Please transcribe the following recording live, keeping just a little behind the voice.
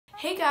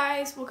Hey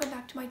guys, welcome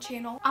back to my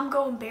channel. I'm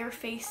going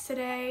barefaced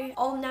today,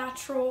 all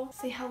natural.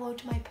 Say hello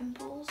to my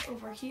pimples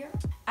over here.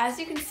 As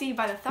you can see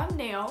by the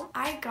thumbnail,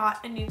 I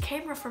got a new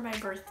camera for my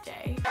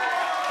birthday.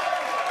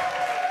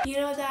 You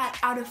know that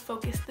out of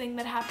focus thing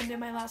that happened in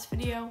my last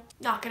video?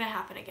 Not gonna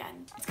happen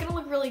again. It's gonna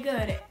look really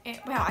good.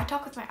 Wow, I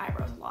talk with my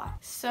eyebrows a lot.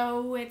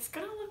 So it's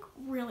gonna look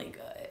really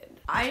good.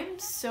 I'm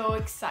so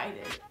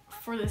excited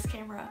for this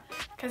camera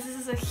because this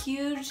is a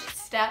huge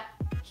step.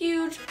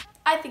 Huge.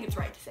 I think it's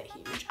right to say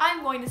huge.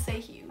 I'm going to say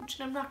huge,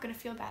 and I'm not going to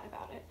feel bad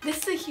about it. This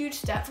is a huge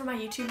step for my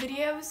YouTube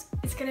videos.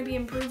 It's going to be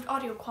improved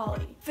audio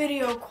quality,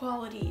 video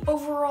quality,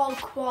 overall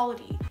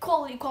quality.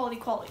 Quality.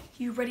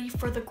 You ready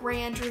for the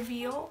grand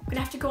reveal? I'm going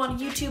to have to go on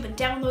YouTube and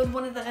download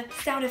one of the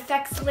sound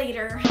effects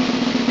later.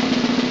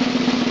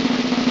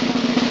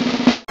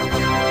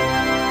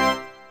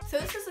 So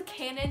this is a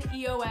Canon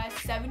EOS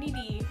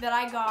 70D that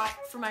I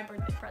got for my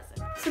birthday present.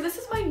 So this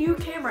is my new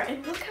camera,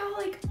 and look how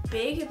like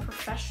big and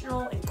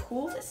professional and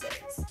cool this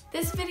is.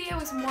 This video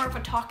is more of a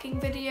talking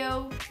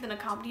video than a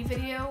comedy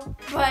video,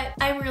 but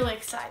I'm really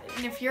excited.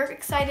 And if you're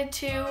excited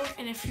too,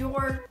 and if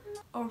you're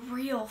a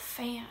real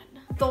fan,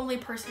 the only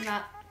person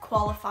that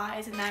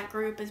qualifies in that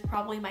group is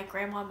probably my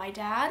grandma and my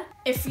dad.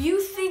 If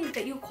you think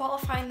that you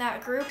qualify in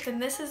that group, then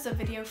this is a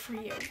video for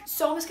you.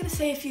 So I'm just gonna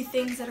say a few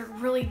things that are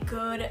really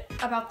good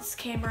about this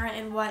camera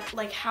and what,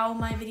 like, how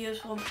my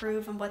videos will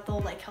improve and what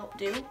they'll like help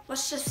do.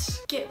 Let's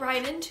just get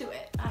right into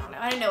it. I don't know,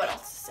 I didn't know what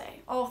else to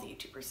say. All of the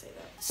YouTubers say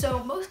that.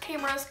 So most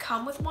cameras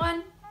come with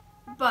one,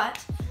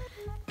 but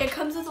it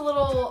comes with a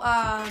little,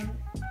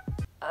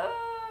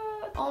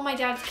 all my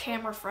dad's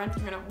camera friends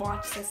are gonna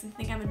watch this and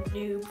think I'm a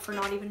noob for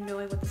not even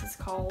knowing what this is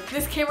called.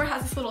 This camera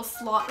has this little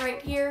slot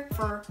right here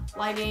for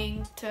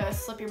lighting, to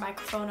slip your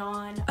microphone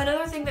on.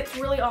 Another thing that's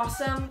really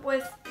awesome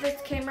with this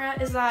camera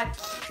is that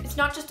it's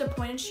not just a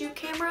point and shoot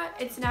camera,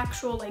 it's an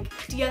actual like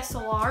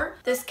DSLR.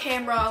 This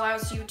camera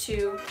allows you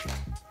to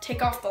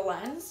take off the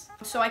lens,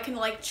 so I can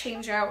like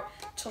change out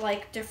to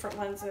like different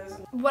lenses.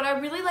 What I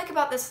really like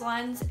about this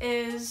lens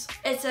is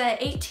it's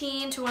a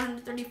 18 to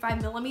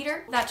 135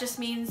 millimeter. That just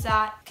means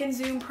that it can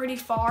zoom pretty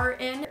far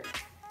in.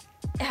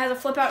 It has a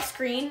flip out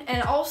screen,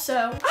 and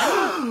also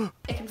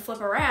it can flip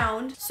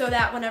around so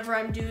that whenever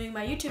I'm doing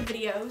my YouTube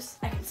videos,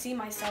 I can see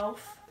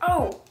myself.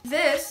 Oh,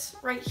 this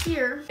right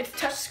here, it's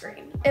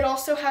touchscreen. It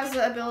also has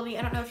the ability,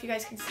 I don't know if you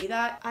guys can see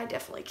that. I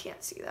definitely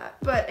can't see that.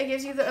 But it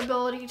gives you the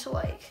ability to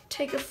like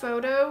take a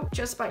photo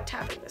just by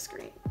tapping the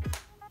screen.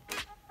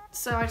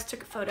 So I just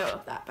took a photo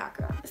of that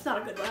background. It's not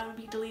a good one, I'm gonna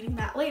be deleting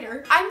that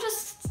later. I'm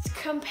just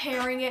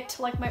comparing it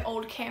to like my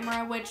old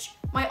camera, which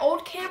my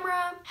old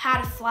camera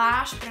had a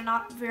flash, but a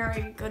not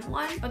very good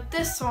one. But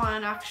this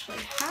one actually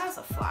has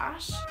a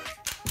flash.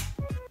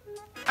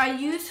 I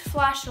used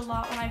flash a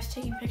lot when I was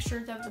taking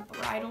pictures of the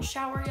bridal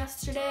shower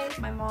yesterday.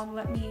 My mom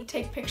let me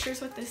take pictures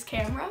with this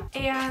camera,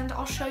 and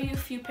I'll show you a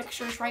few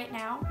pictures right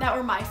now that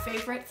were my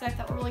favorites that I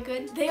thought were really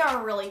good. They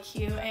are really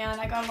cute, and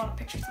I got a lot of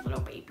pictures of little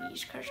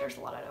babies because there's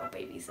a lot of little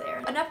babies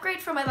there. An upgrade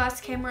from my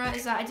last camera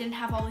is that I didn't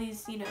have all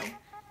these, you know,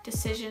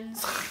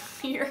 decisions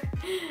here.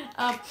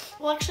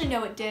 Well, actually,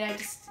 no, it did. I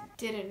just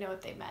didn't know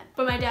what they meant,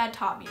 but my dad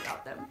taught me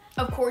about them.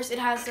 Of course, it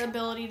has the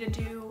ability to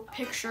do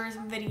pictures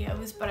and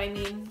videos, but I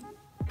mean,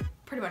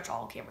 pretty much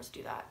all cameras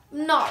do that.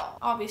 Not all.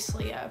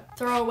 Obviously, a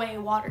throwaway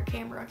water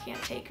camera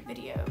can't take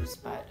videos,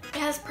 but it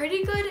has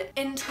pretty good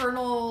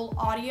internal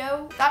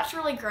audio. That's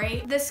really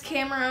great. This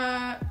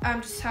camera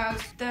just has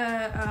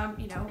the,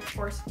 you know, of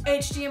course,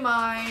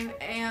 HDMI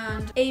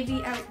and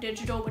AV out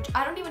digital, which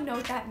I don't even know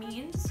what that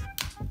means.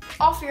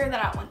 I'll figure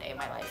that out one day in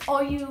my life.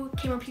 All you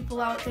camera people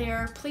out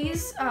there,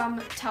 please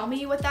tell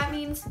me what that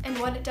means and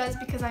what it does,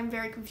 because I'm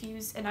very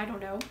confused and I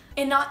don't know.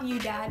 And not you,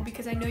 Dad,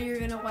 because I know you're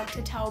gonna want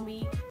to tell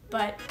me,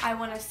 but I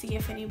want to see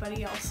if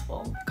anybody else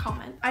will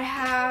comment. I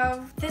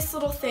have this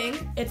little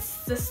thing.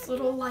 It's this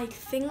little like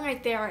thing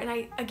right there, and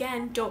I,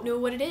 again, don't know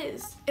what it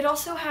is. It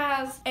also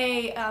has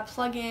a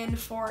plug-in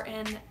for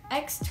an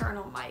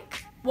external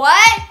mic.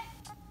 What?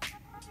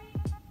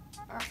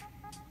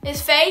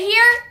 Is Faye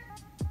here?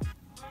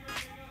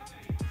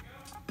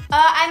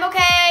 I'm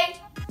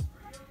okay.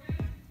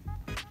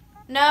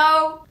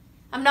 No,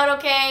 I'm not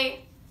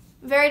okay.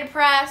 I'm very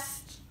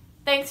depressed.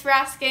 Thanks for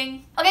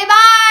asking. Okay,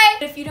 bye!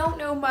 If you don't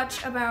know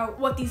much about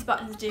what these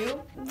buttons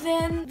do,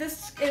 then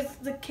this is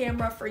the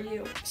camera for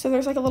you. So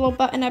there's like a little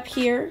button up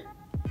here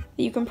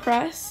that you can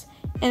press,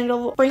 and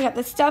it'll bring up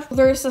the stuff.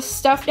 There's the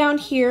stuff down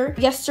here.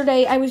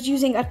 Yesterday, I was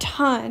using a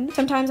ton.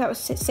 Sometimes I was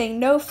saying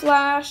no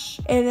flash,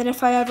 and then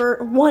if I ever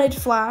wanted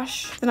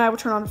flash, then I would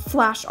turn on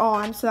flash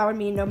on, so that would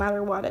mean no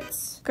matter what,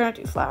 it's gonna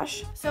do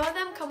flash. Some of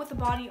them come with a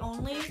body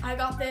only. I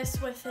got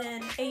this with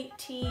an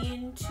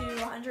 18 to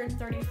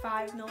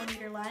 135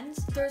 millimeter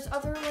lens. There's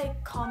other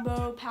like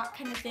combo pack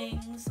kind of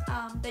things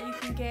that you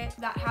can get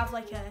that have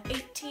like a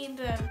 18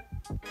 to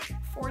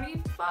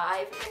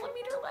 45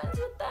 millimeter lens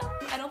with them.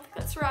 I don't think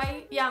that's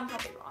right. Yeah, I'm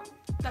probably wrong.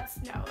 That's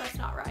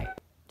not right.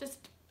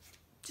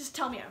 Just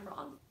tell me I'm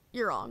wrong.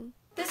 You're wrong.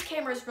 This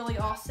camera is really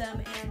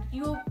awesome, and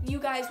you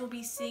guys will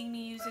be seeing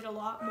me use it a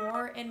lot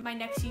more in my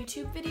next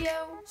YouTube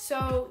video.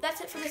 So that's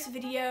it for this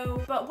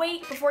video. But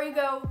wait, before you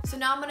go, so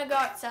now I'm gonna go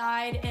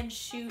outside and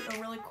shoot a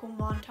really cool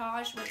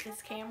montage with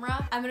this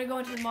camera. I'm gonna go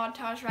into the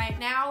montage right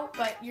now,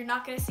 but you're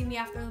not gonna see me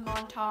after the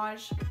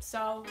montage.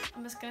 So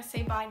I'm just gonna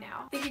say bye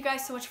now. Thank you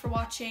guys so much for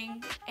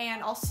watching,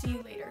 and I'll see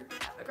you later.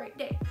 Have a great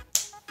day.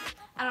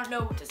 I don't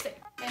know what to say.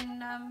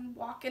 And I'm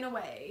walking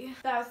away.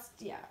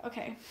 Yeah,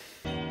 okay.